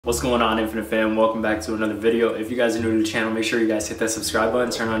What's going on, Infinite Fam? Welcome back to another video. If you guys are new to the channel, make sure you guys hit that subscribe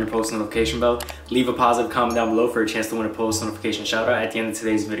button, turn on your post notification bell, leave a positive comment down below for a chance to win a post notification shout out at the end of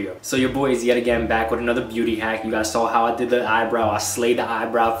today's video. So your boy is yet again back with another beauty hack. You guys saw how I did the eyebrow. I slayed the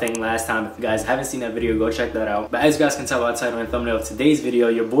eyebrow thing last time. If you guys haven't seen that video, go check that out. But as you guys can tell by the title and thumbnail of today's video,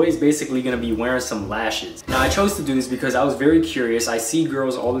 your boy is basically going to be wearing some lashes. Now I chose to do this because I was very curious. I see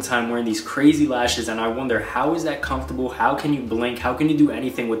girls all the time wearing these crazy lashes and I wonder, how is that comfortable? How can you blink? How can you do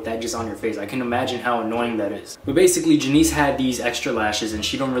anything with that just on your face? I can imagine how annoying that is. But basically, Janice had these extra lashes and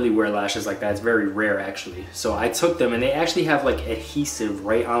she don't really wear lashes like that. It's very rare actually. So I took them and they actually have like adhesive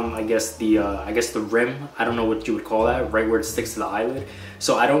right on, I guess the rim. I don't know what you would call that, right where it sticks to the eyelid.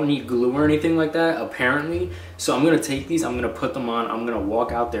 So I don't need glue or anything like that, apparently. So I'm gonna take these, I'm gonna put them on, I'm gonna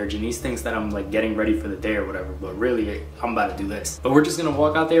walk out there. Janice thinks that I'm like getting ready for the day or whatever, but really I'm about to do this. But we're just gonna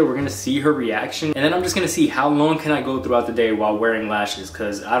walk out there, we're gonna see her reaction, and then I'm just gonna see how long can I go throughout the day while wearing lashes,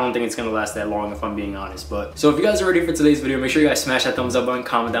 because I don't think it's gonna last that long if I'm being honest. But so if you guys are ready for today's video, make sure you guys smash that thumbs up button,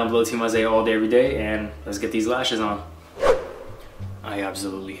 comment down below Team Isaiah all day every day, and let's get these lashes on. I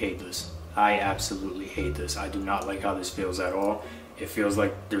absolutely hate this. I absolutely hate this. I do not like how this feels at all. It feels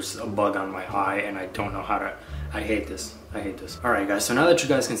like there's a bug on my eye and I don't know how to, I hate this. I hate this. Alright guys, so now that you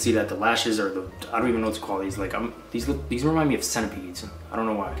guys can see that the lashes are the, I don't even know what to call these, like these remind me of centipedes. I don't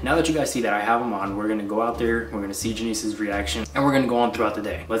know why. Now that you guys see that I have them on, we're gonna go out there, we're gonna see Janice's reaction, and we're gonna go on throughout the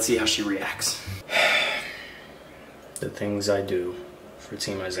day. Let's see how she reacts. The things I do for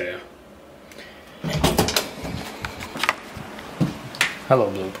Team Isaiah.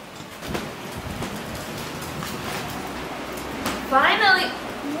 Hello, Blue. Finally!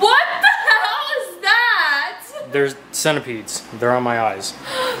 What the hell is that? There's centipedes. They're on my eyes.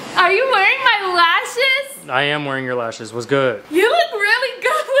 Are you wearing my lashes? I am wearing your lashes. What's good? You look really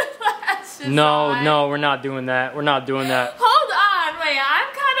good with lashes on. No, we're not doing that. We're not doing that. Hold on, wait.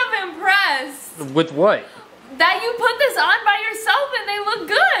 I'm kind of impressed. With what? That you put this on by yourself and they look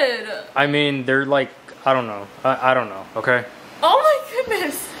good. I mean, they're like, I don't know. I don't know, okay? Oh my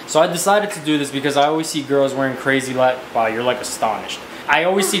goodness. So I decided to do this because I always see girls wearing crazy wow, you're like astonished. I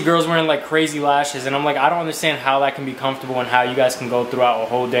always see girls wearing like crazy lashes and I'm like, I don't understand how that can be comfortable and how you guys can go throughout a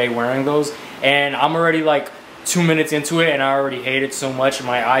whole day wearing those. And I'm already like 2 minutes into it and I already hate it so much.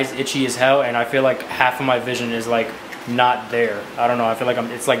 My eyes itchy as hell and I feel like half of my vision is like not there. I don't know, I feel like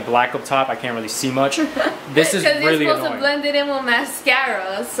it's like black up top. I can't really see much. This is really annoying. Because you're supposed to blend it in with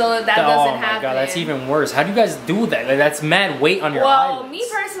mascara so that doesn't happen. Oh my god, that's even worse. How do you guys do that? Like, that's mad weight on your eyelids. Well, me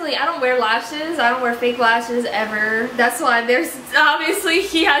personally, I don't wear lashes. I don't wear fake lashes ever. That's why there's obviously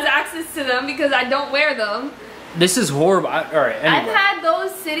he has access to them because I don't wear them. This is horrible. Alright, anyway. I've had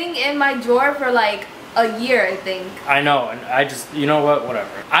those sitting in my drawer for like a year, I think. I know, and I just, you know what, whatever.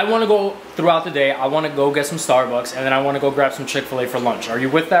 I want to go throughout the day, I want to go get some Starbucks, and then I want to go grab some Chick-fil-A for lunch. Are you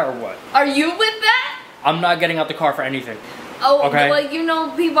with that or what? Are you with that? I'm not getting out the car for anything. Oh, okay? Well, you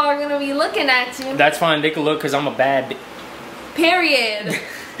know people are going to be looking at you. That's fine, they can look because I'm a bad... Period.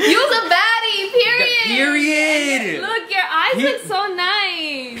 You's a baddie, period. Period. Look, your eyes look so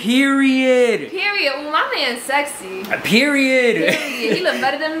nice. Period. Period. Well, my man's sexy. Period. Period. He look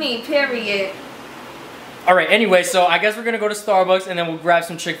better than me, period. Alright, anyway, so I guess we're gonna go to Starbucks and then we'll grab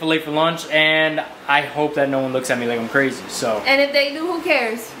some Chick-fil-A for lunch, and I hope that no one looks at me like I'm crazy, so. And if they do, who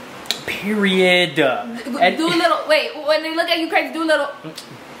cares? Period. Do a little, wait, when they look at you crazy, do a little,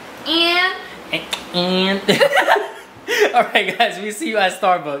 and. Alright guys, we see you at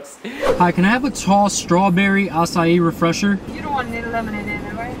Starbucks. Hi, can I have a tall strawberry acai refresher? You don't want any lemonade in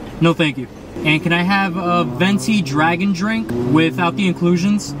it, right? No, thank you. And can I have a venti dragon drink without the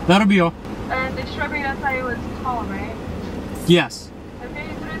inclusions? That'll be all. And the strawberry acai was tall, right? Yes. Okay,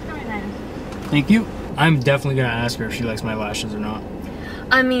 so that's very nice. Thank you. I'm definitely gonna ask her if she likes my lashes or not.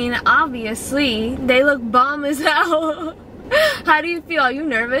 I mean, obviously, they look bomb as hell. How do you feel? Are you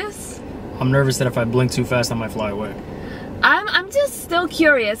nervous? I'm nervous that if I blink too fast, I might fly away. I'm just still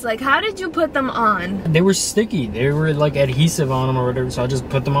curious, like how did you put them on? They were sticky. They were like adhesive on them or whatever, so I just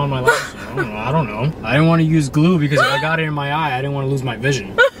put them on my lashes. I don't know. I didn't want to use glue because if I got it in my eye, I didn't want to lose my vision.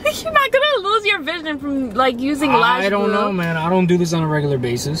 You're not gonna lose your vision from like using lash glue. I don't know, man. I don't do this on a regular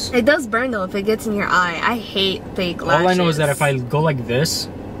basis. It does burn though if it gets in your eye. I hate fake lashes. All I know is that if I go like this,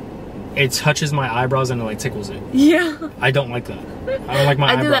 it touches my eyebrows and it like tickles it. Yeah. I don't like that. I don't like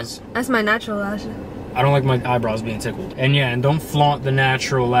my eyebrows. That's my natural lashes. I don't like my eyebrows being tickled. And yeah, and don't flaunt the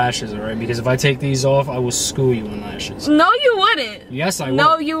natural lashes, alright? Because if I take these off, I will school you in lashes. No, you wouldn't. Yes, I would.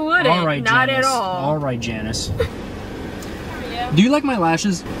 No, you wouldn't. Alright, not Janice. at all. Alright, Janice. Do you like my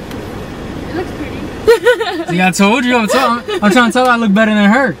lashes? It looks pretty. See, I told you. I'm trying to tell her I look better than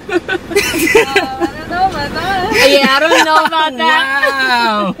her. I don't know, about that. Yeah, I don't know about that.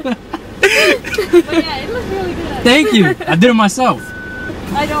 Wow. But yeah, it looks really good. Thank you. I did it myself.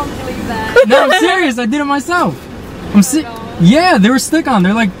 I don't believe that. No, I'm serious. I did it myself. Yeah, they were stick-on.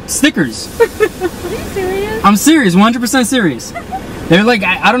 They're like stickers. Are you serious? I'm serious. 100% serious. They're like,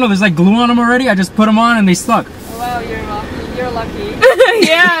 I don't know. There's like glue on them already. I just put them on and they stuck. Wow, you're lucky.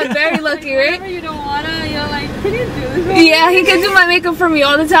 Yeah, very lucky, right? Whenever you don't wanna, you're like, can you do this? Yeah, he can do my makeup for me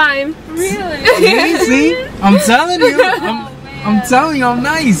all the time. Really? Yeah, see? I'm telling you. I'm telling you, I'm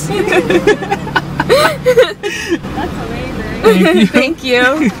nice. That's amazing. Thank you. Thank you.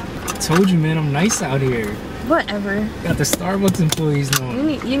 I told you, man, I'm nice out here. Whatever. Got the Starbucks employees now.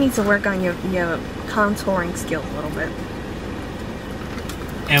 You need to work on your contouring skills a little bit.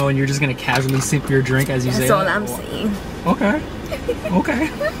 And when you're just gonna casually sip your drink as you say That's all that? I'm saying. Okay. Okay.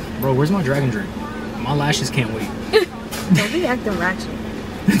 Bro, where's my dragon drink? My lashes can't wait. Don't be acting ratchet.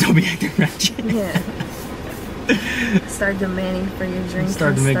 Don't be acting ratchet. Yeah. Start demanding for your drinks.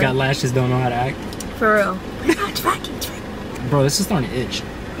 Start to and make stuff. got lashes don't know how to act. For real. Drink. Bro, this is starting to itch.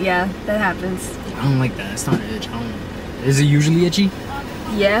 Yeah, that happens. I don't like that. It's starting to itch. Is it usually itchy?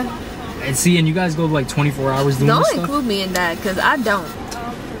 Yeah. And see, and you guys go like 24 hours doing Don't this stuff? include me in that, because I don't.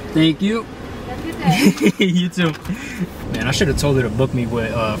 Thank you. Have a good day. You too. Man, I should have told her to book me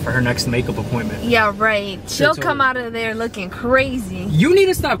with for her next makeup appointment. Yeah, right. She'll Should've come told out of there looking crazy. You need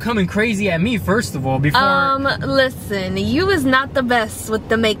to stop coming crazy at me first of all before. Listen, you is not the best with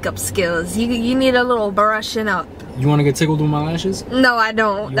the makeup skills. You need a little brushing up. You want to get tickled with my lashes? No, I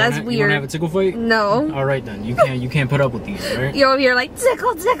don't. That's You want weird. to have a tickle fight? No. All right then. You can't put up with these, all right? You're over here like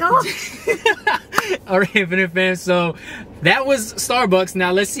tickle. All right, Infinite fam. So that was Starbucks.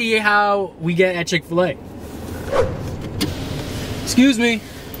 Now let's see how we get at Chick-fil-A. Excuse me.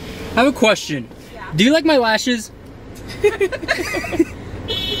 I have a question. Yeah. Do you like my lashes?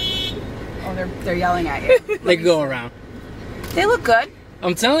 Oh, they're yelling at you. They can go around. They look good.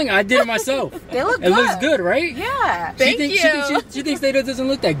 I'm telling you, I did it myself. They look It good. looks good, right? Yeah. Thank you. She thinks that it doesn't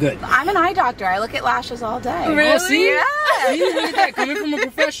look that good. I'm an eye doctor. I look at lashes all day. Really? Oh, see? Yeah. See, look at that. Coming from a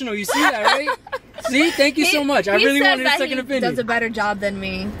professional, you see that, right? See, thank you so much. I He really says wanted a that second he opinion. does a better job than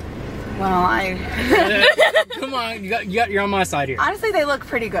me. Well, Come on, you're on my side here. honestly, they look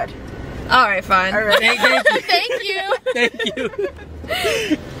pretty good. All right, fine. All right. Thank you. Thank you. Thank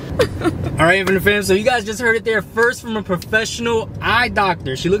you. All right, Infinite fam. So you guys just heard it there first from a professional eye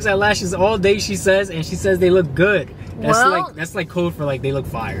doctor. She looks at lashes all day, she says, and she says they look good. That's like code for like they look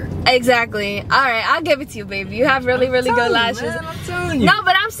fire. Exactly. All right, I'll give it to you, baby. You have really good lashes. Man, I'm telling you. No,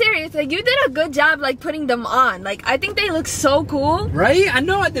 but I'm serious. Like, you did a good job, like, putting them on. Like, I think they look so cool. Right? I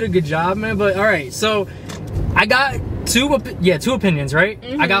know I did a good job, man. But all right, so I got two opinions, right?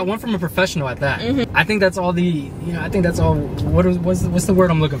 I got one from a professional at that. I think that's all I think that's all. What's the word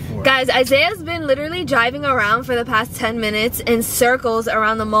I'm looking for? Guys, Isaiah's been literally driving around for the past 10 minutes in circles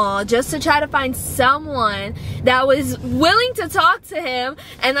around the mall just to try to find someone that was willing to talk to him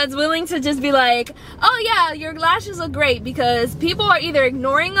and that's willing to just be like, oh yeah, your lashes look great, because people are either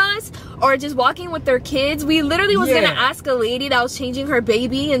ignoring us or just walking with their kids. We literally was gonna ask a lady that was changing her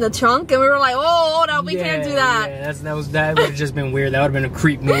baby in the trunk, and we were like, oh, hold up, we can't do that. Yeah, that would have just been weird. That would have been a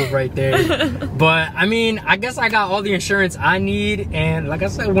creep move right there. But I mean, I guess I got all the insurance I need, and like I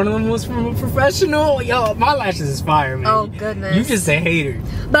said, one of them was from a professional. Yo, my lashes is fire, man. Oh goodness. You just a hater.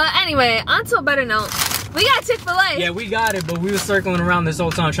 But anyway, on to a better note. We got Chick-fil-A. Yeah, we got it, but we were circling around this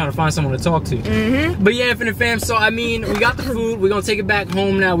whole time trying to find someone to talk to. But yeah, Infinite fam, so I mean, we got the food. We're gonna take it back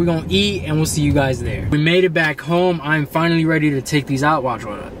home now. We're gonna eat, and we'll see you guys there. We made it back home. I'm finally ready to take these out. Watch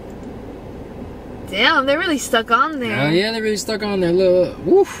what. Damn, they're really stuck on there. Oh yeah, they're really stuck on there. Look,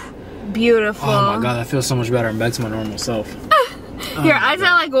 woof. Beautiful. Oh my god, that feels so much better. I'm back to my normal self. Your eyes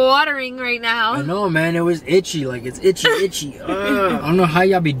are like watering right now. I know, man. It was itchy. Like, it's itchy. I don't know how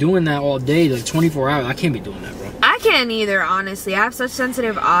y'all be doing that all day, like 24 hours. I can't be doing that, bro. I can't either, honestly. I have such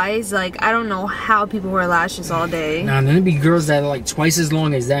sensitive eyes. Like, I don't know how people wear lashes all day. Nah, then there be girls that are like twice as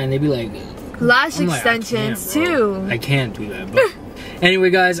long as that, and they be like... Lash I'm like, extensions, I can't, too. I can't do that, but...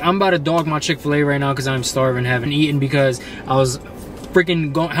 Anyway, guys, I'm about to dog my Chick-fil-A right now because I'm starving, haven't eaten because I was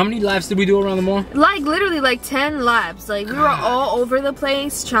freaking going... How many laps did we do around the mall? Like, literally, like 10 laps. Like, we were all over the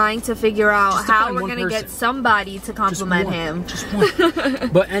place trying to figure out how we're gonna get somebody to compliment him. Just one.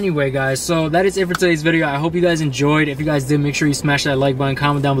 But anyway, guys, so that is it for today's video. I hope you guys enjoyed. If you guys did, make sure you smash that like button,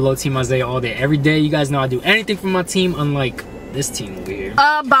 comment down below. Team Isaiah all day, every day. You guys know I do anything for my team, unlike this team over here.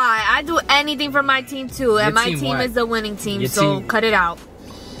 Bye. I do anything for my team, too. And my team is the winning team, so cut it out.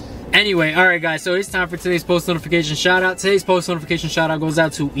 Anyway, alright guys, so it's time for today's post notification shout out. Today's post notification shout out goes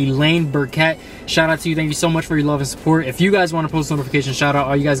out to Elaine Burkett. Shout out to you. Thank you so much for your love and support. If you guys want a post notification shout out,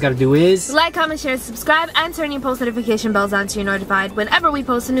 all you guys gotta do is like, comment, share, subscribe, and turn your post notification bells on so you're notified whenever we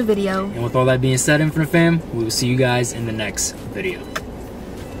post a new video. And with all that being said, Infinite Fam, we will see you guys in the next video.